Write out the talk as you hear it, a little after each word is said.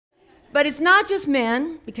But it's not just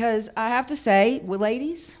men, because I have to say, well,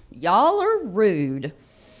 ladies, y'all are rude.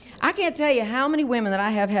 I can't tell you how many women that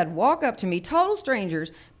I have had walk up to me, total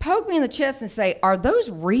strangers, poke me in the chest and say, "Are those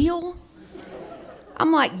real?"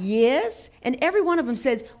 I'm like, "Yes." And every one of them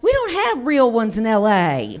says, "We don't have real ones in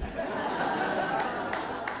LA.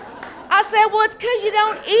 I said, "Well, it's because you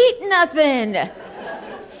don't eat nothing.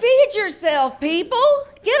 Feed yourself, people.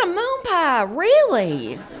 Get a moon pie,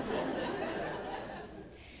 really."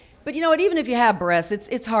 But you know what, even if you have breasts,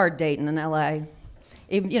 it's hard dating in LA.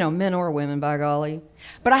 Even, you know, men or women, by golly.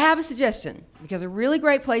 But I have a suggestion, because a really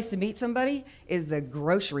great place to meet somebody is the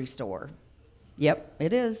grocery store. Yep,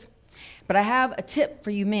 it is. But I have a tip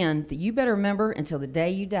for you men that you better remember until the day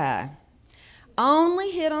you die.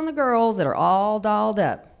 Only hit on the girls that are all dolled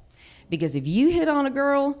up. Because if you hit on a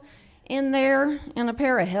girl in there in a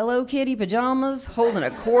pair of Hello Kitty pajamas holding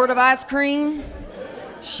a quart of ice cream,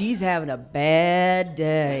 she's having a bad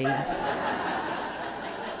day.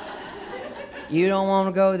 You don't want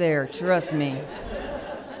to go there, trust me.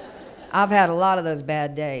 I've had a lot of those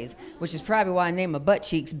bad days, which is probably why I named my butt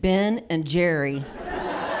cheeks Ben and Jerry.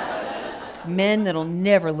 Men that'll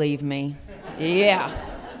never leave me. Yeah.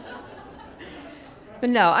 But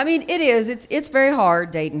no, I mean, it's very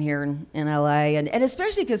hard dating here in LA, and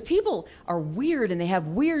especially because people are weird and they have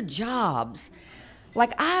weird jobs.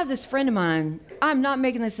 Like, I have this friend of mine, I'm not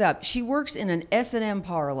making this up, she works in an S&M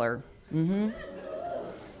parlor.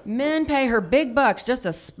 Men pay her big bucks just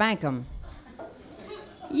to spank them.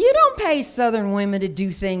 You don't pay Southern women to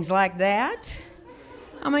do things like that.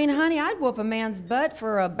 I mean, honey, I'd whoop a man's butt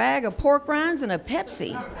for a bag of pork rinds and a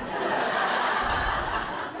Pepsi.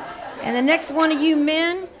 And the next one of you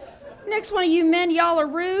men, y'all are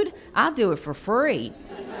rude, I'll do it for free.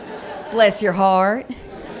 Bless your heart.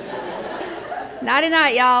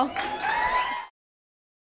 Nighty-night, y'all.